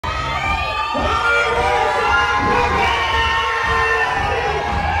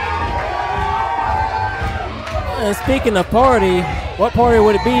And speaking of party, what party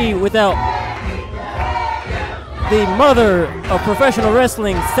would it be without the mother of professional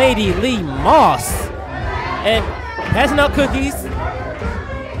wrestling, Sadie Lee Moss, and passing out cookies.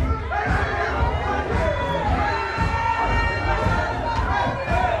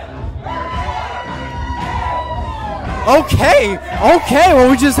 Okay,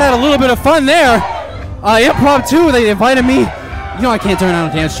 well, we just had a little bit of fun there. Impromptu, they invited me. You know I can't turn down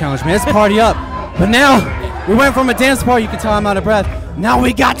a dance challenge, man. Let's party up. But now, we went from a dance party, you can tell I'm out of breath. Now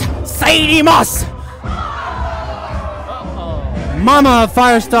we got Sadie Moss. Mama of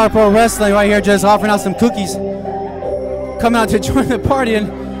Firestar Pro Wrestling right here, just offering out some cookies. Coming out to join the party, and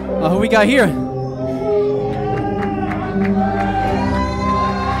who we got here?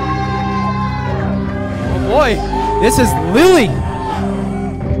 Oh boy, this is Lilly.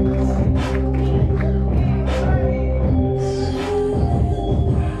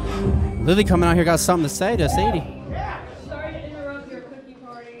 Lilly coming out here got something to say to Sadie. Sorry to interrupt your cookie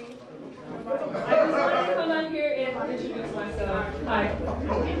party. I just wanted to come out here and introduce myself. Hi.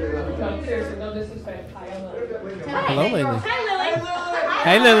 No, seriously, no disrespect. Hi, I'm Lilly. Hello, Lilly. Hi, Lilly.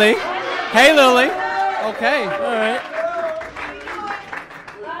 Hey, Lilly. Hey, Lilly. Okay, all right.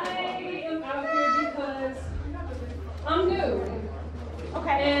 I am out here because I'm new.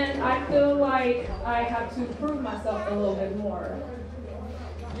 Okay. And I feel like I have to prove myself a little bit more.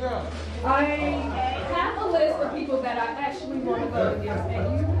 I have a list of people that I actually want to go against,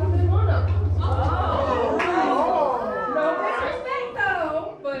 and you have been one of them. Oh. No disrespect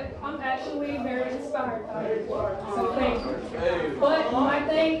though, but I'm actually very inspired by it. So thank you. But my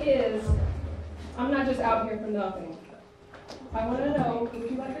thing is, I'm not just out here for nothing. I want to know, would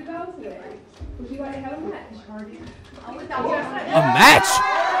you like to go today? Would you like to have a match? A match?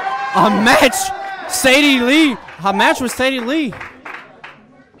 A match? Sadie Lee. A match with Sadie Lee.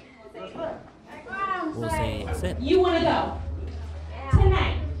 We'll say sit. You want to go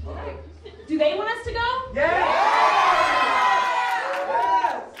tonight? Do they want us to go? Yeah.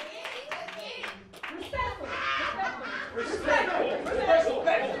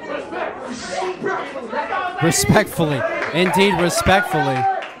 Respectfully. Indeed, respectfully.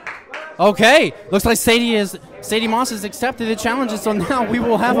 Okay, looks like Sadie Moss has accepted the challenge, so now we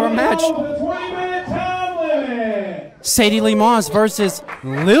will have our match. Sadie Lee Moss versus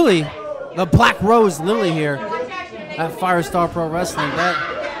Lilly, the Black Rose Lilly here at Firestar Pro Wrestling.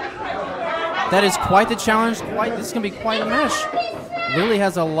 That is quite the challenge. This is going to be quite a match. Lilly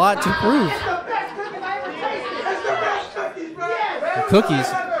has a lot to prove. The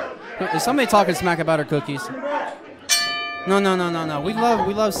cookies. Is somebody talking smack about her cookies? No. We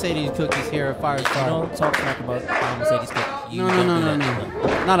love Sadie's cookies here at Firestar. Don't talk smack about Sadie's cookies. No.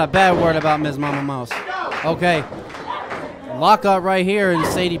 Not a bad word about Ms. Mama Mouse. Okay. Lock up right here, and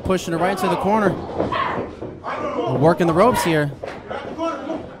Sadie pushing her right into the corner. Working the ropes here.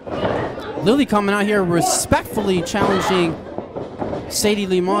 Lilly coming out here respectfully challenging Sadie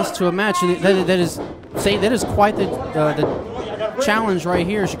Lee Moss to a match, and that is quite the challenge right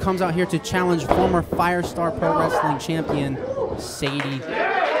here. She comes out here to challenge former Firestar Pro Wrestling champion Sadie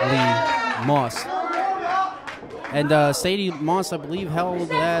Lee Moss. And Sadie Moss, I believe, held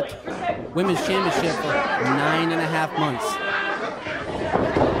that women's championship for 9.5 months.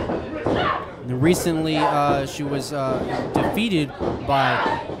 And recently, she was defeated by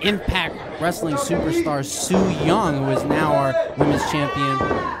Impact Wrestling superstar Sue Young, who is now our women's champion.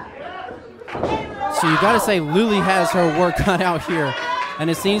 So you got to say Lilly has her work cut out here, and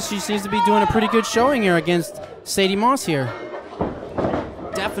it seems she seems to be doing a pretty good showing here against Sadie Moss here.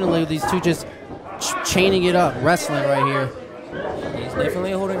 Definitely, these two just chaining it up, wrestling right here. He's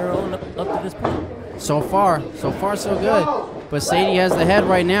definitely holding her own up to this point. So far so good. But Sadie has the head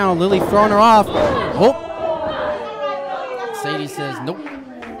right now. Lilly throwing her off. Oh! Sadie says nope.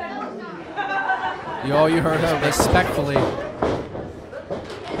 You heard her respectfully.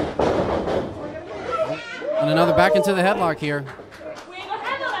 And another back into the headlock here.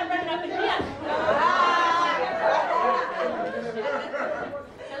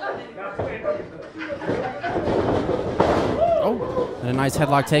 Oh, and a nice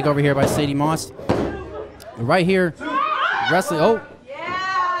headlock takeover here by Sadie Moss. Right here, wrestling. Oh,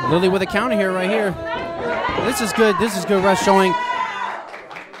 Lilly with a counter here right here. This is good. This is good rest, showing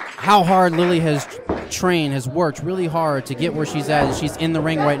how hard Lilly has trained, has worked really hard to get where she's at. And she's in the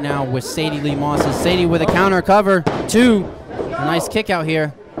ring right now with Sadie Lee Moss. And Sadie with a counter cover, two. A nice kick out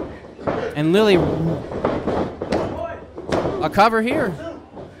here. And Lilly, a cover here.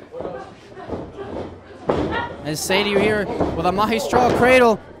 And Sadie here with a Maestro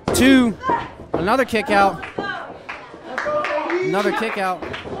cradle, two. Another kick out. Another kick out.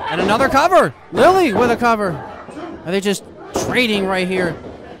 And another cover. Lilly with a cover. Are they just trading right here?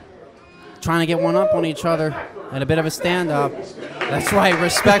 Trying to get one up on each other. And a bit of a stand-up. That's right,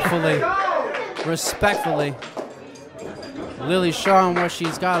 respectfully. Respectfully. Lilly showing what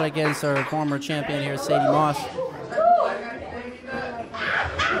she's got against her former champion here, Sadie Moss.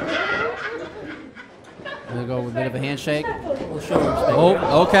 Gonna go with a bit of a handshake.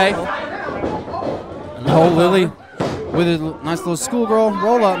 Oh, okay. Oh, Lilly with a nice little schoolgirl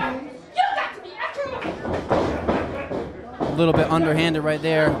roll up. A little bit underhanded right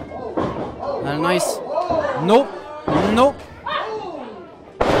there. And a nice, nope.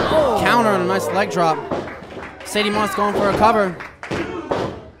 Counter and a nice leg drop. Sadie Moss going for a cover.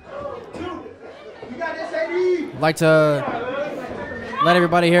 I'd like to let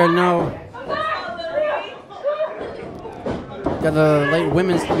everybody here know. Got the late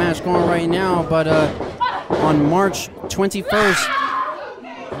women's match going right now, but on March 21st,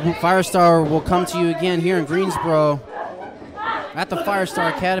 Firestar will come to you again here in Greensboro at the Firestar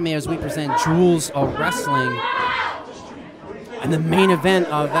Academy as we present Jewels of Wrestling. And the main event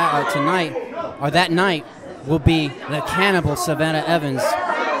of that tonight, or that night, will be the Cannibal Savannah Evans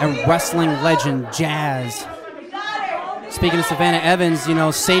and wrestling legend Jazz. Speaking of Savannah Evans, you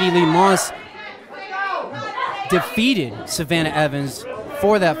know, Sadie Lee Moss defeated Savannah Evans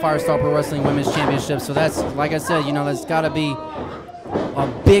for that Firestar Pro Wrestling Women's Championship. So that's, like I said, you know, that's got to be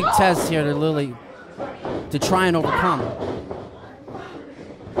a big test here to Lilly to try and overcome.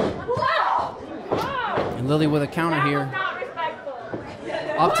 And Lilly with a counter here.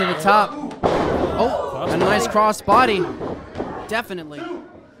 Up to the top. Oh, a nice cross body. Definitely.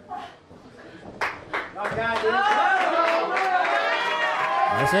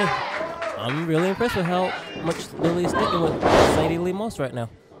 I say, I'm really impressed with how much Lilly is sticking with Sadie Lee Moss right now.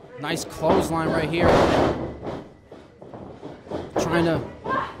 Nice clothesline right here. Trying to,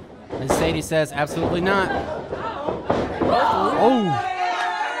 and Sadie says, absolutely not. Oh,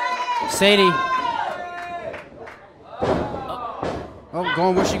 Sadie. Oh,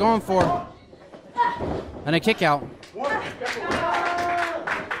 going, what's she going for? And a kick out.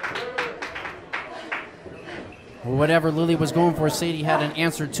 Whatever Lilly was going for, Sadie had an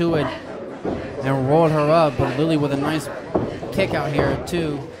answer to it and rolled her up, but Lilly with a nice kick out here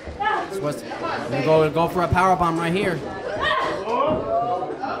too. We'll go for a power bomb right here.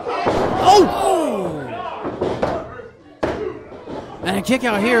 Oh! And a kick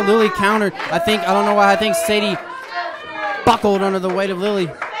out here. Lilly countered. I don't know why. I think Sadie buckled under the weight of Lilly.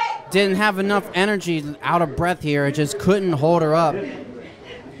 Didn't have enough energy, out of breath here. It just couldn't hold her up.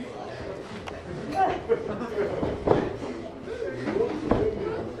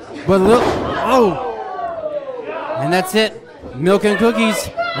 But look, oh! And that's it. Milk and cookies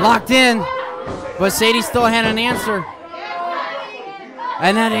locked in. But Sadie still had an answer.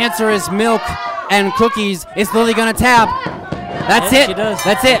 And that answer is milk and cookies. Is Lilly gonna tap? That's it. She does.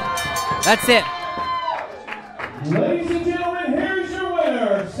 That's it. That's it. Ladies and gentlemen, here's your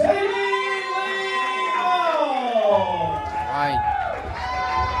winner, Sadie Lee Moss. Right.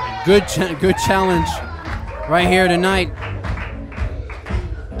 Good challenge right here tonight.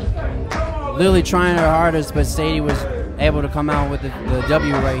 Lilly trying her hardest, but Sadie was able to come out with the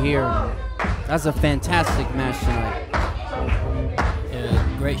W right here. That's a fantastic match tonight.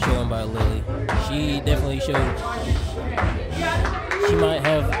 Yeah, great showing by Lilly. She definitely showed she might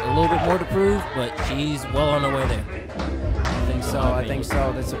have a little bit more to prove, but she's well on her way there. I think so. I think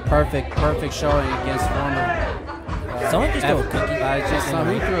so. That's a perfect showing against former. Someone just threw a cookie.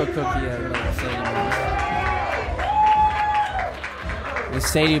 Who threw a cookie at Sadie Moss? And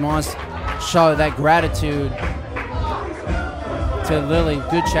Sadie Moss showed that gratitude to Lilly.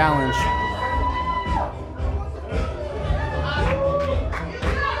 Good challenge.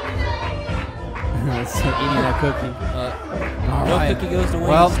 Eating that cookie. No cookie goes to waste.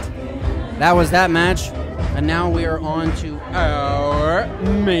 Well, that was that match. And now we are on to our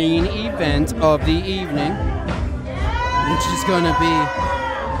main event of the evening, which is going to be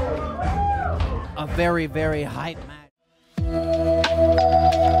a very, very hype